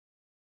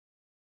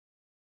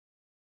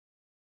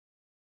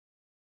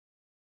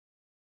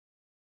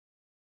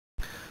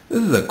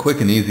This is a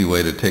quick and easy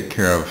way to take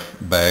care of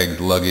bags,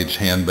 luggage,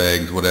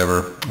 handbags,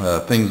 whatever,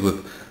 things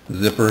with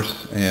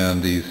zippers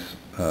and these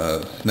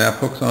snap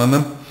hooks on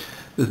them.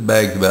 This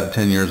bag's about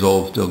 10 years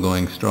old, still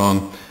going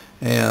strong,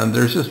 and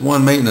there's just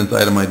one maintenance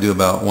item I do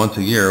about once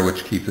a year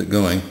which keeps it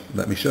going.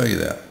 Let me show you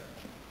that.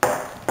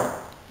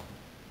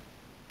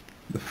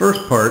 The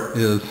first part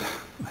is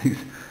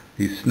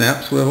these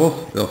snap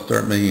swivels. They'll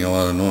start making a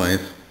lot of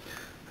noise,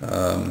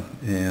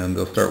 and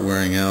they'll start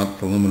wearing out.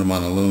 It's aluminum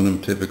on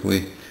aluminum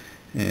typically,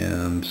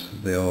 and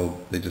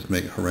they just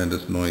make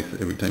horrendous noise.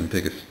 Every time you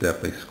take a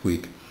step they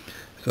squeak.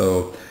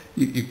 So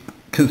you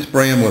can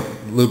spray them with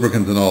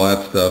lubricants and all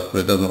that stuff,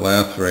 but it doesn't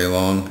last very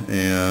long,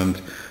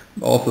 and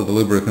also the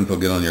lubricants will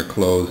get on your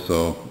clothes,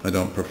 so I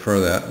don't prefer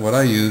that. What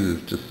I use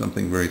is just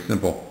something very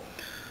simple.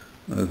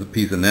 It's a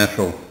piece of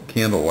natural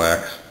candle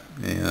wax,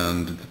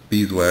 and it's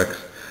beeswax.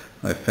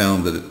 I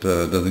found that it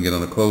doesn't get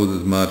on the clothes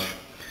as much,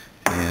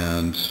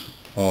 and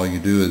all you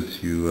do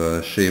is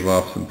you shave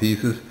off some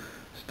pieces,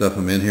 stuff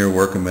them in here,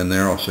 work them in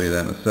there. I'll show you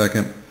that in a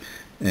second,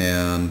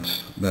 and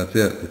that's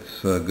it.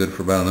 It's good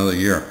for about another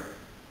year.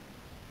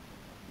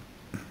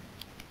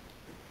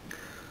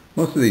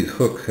 Most of these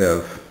hooks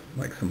have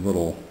like some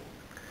little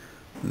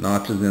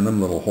notches in them,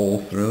 little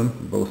holes through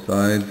them, both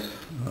sides,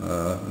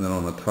 and then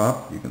on the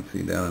top you can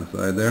see down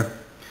inside there.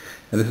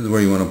 And this is where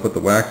you want to put the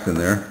wax in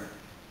there.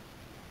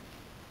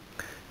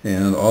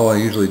 And all I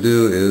usually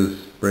do is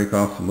break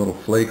off some little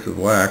flakes of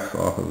wax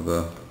off of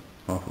the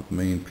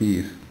main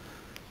piece,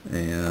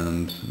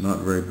 and not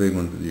very big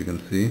ones as you can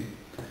see,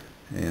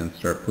 and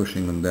start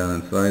pushing them down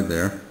inside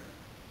there.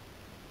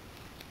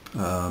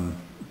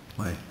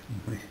 My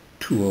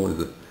tool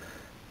is a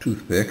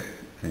toothpick,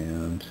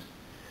 and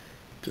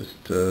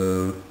just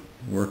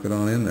work it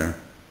on in there.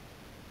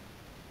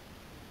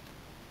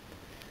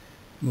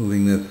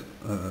 Moving this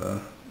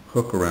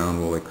hook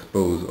around will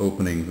expose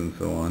openings and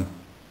so on.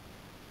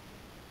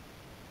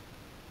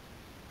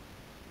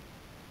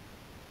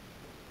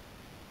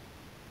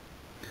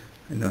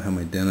 I know how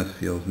my dentist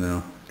feels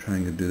now,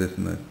 trying to do this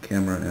in the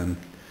camera, and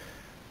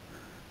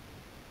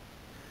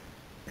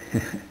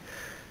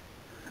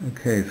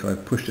okay, so I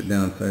pushed it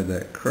down inside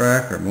that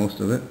crack, or most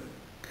of it.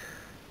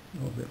 A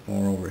little bit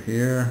more over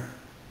here.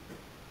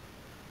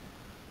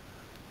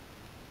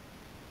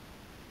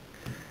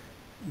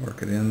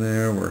 Work it in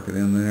there, work it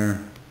in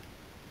there.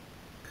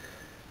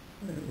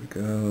 There we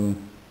go.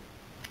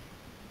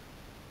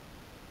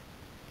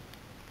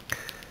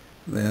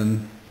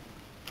 Then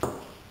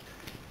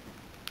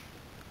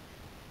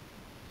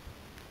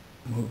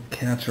move the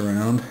catch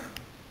around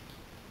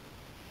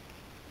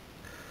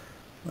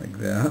like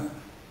that.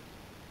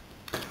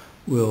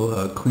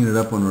 We'll clean it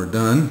up when we're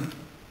done.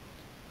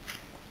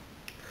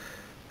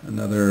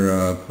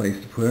 Another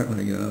place to put it, let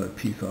me get another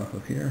piece off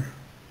of here,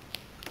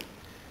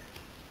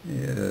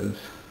 is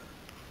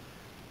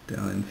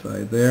down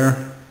inside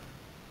there.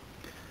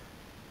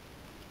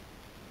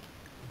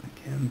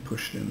 Again,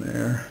 push it in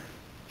there.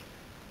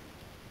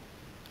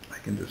 I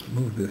can just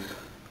move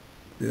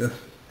this,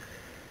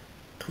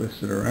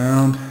 twist it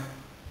around,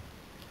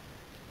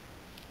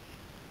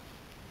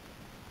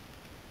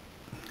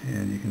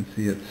 and you can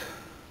see it's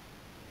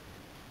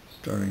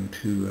starting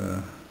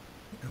to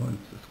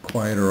it's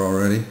quieter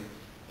already.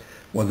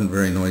 Wasn't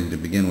very noisy to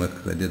begin with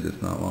because I did this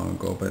not long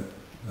ago, but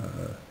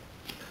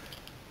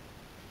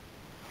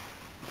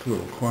it's a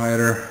little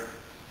quieter.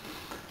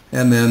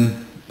 And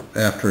then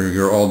after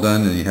you're all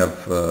done and you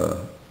have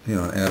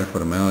an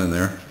adequate amount in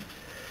there,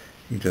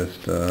 you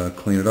just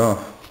clean it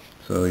off.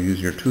 So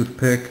use your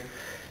toothpick,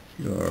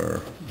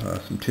 your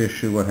some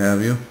tissue, what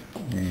have you,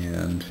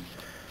 and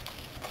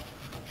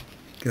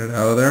get it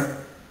out of there.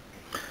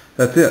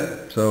 That's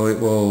it. So it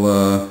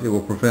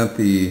will prevent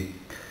the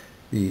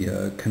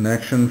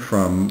connection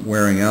from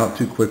wearing out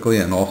too quickly,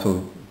 and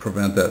also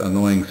prevent that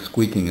annoying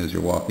squeaking as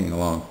you're walking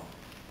along.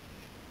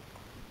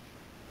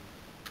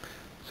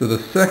 So the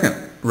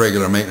second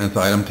regular maintenance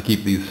item to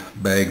keep these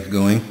bags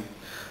going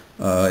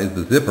is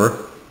the zipper,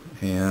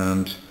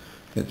 and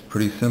it's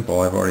pretty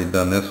simple. I've already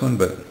done this one,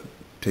 but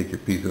take your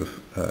piece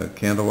of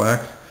candle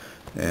wax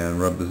and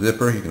rub the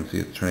zipper. You can see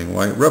it's turning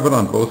white. Rub it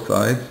on both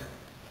sides,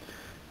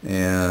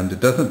 and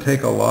it doesn't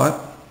take a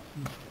lot,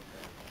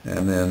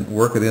 and then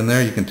work it in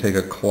there. You can take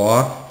a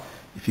cloth.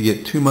 If you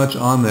get too much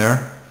on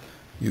there,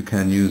 you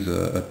can use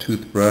a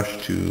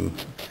toothbrush to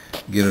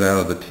get it out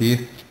of the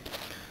teeth,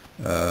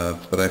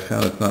 but I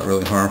found it's not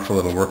really harmful.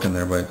 It'll work in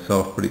there by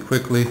itself pretty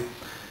quickly.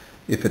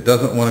 If it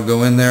doesn't want to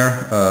go in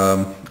there,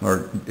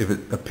 or if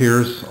it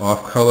appears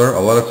off color, a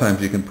lot of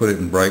times you can put it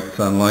in bright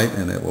sunlight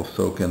and it will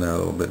soak in there a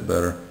little bit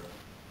better.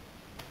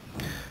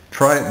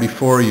 Try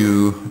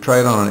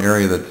it on an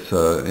area that's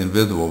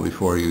invisible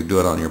before you do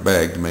it on your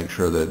bag to make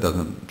sure that it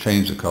doesn't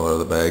change the color of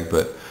the bag,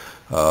 but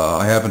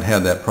I haven't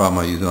had that problem.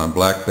 I use it on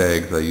black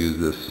bags. I use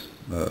this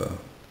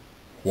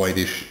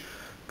whitish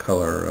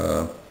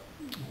color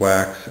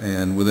wax,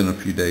 and within a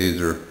few days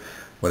or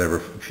whatever,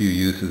 few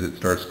uses, it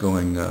starts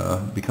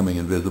becoming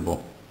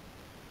invisible.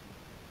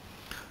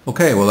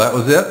 Okay, well that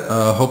was it.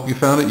 Hope you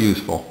found it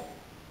useful.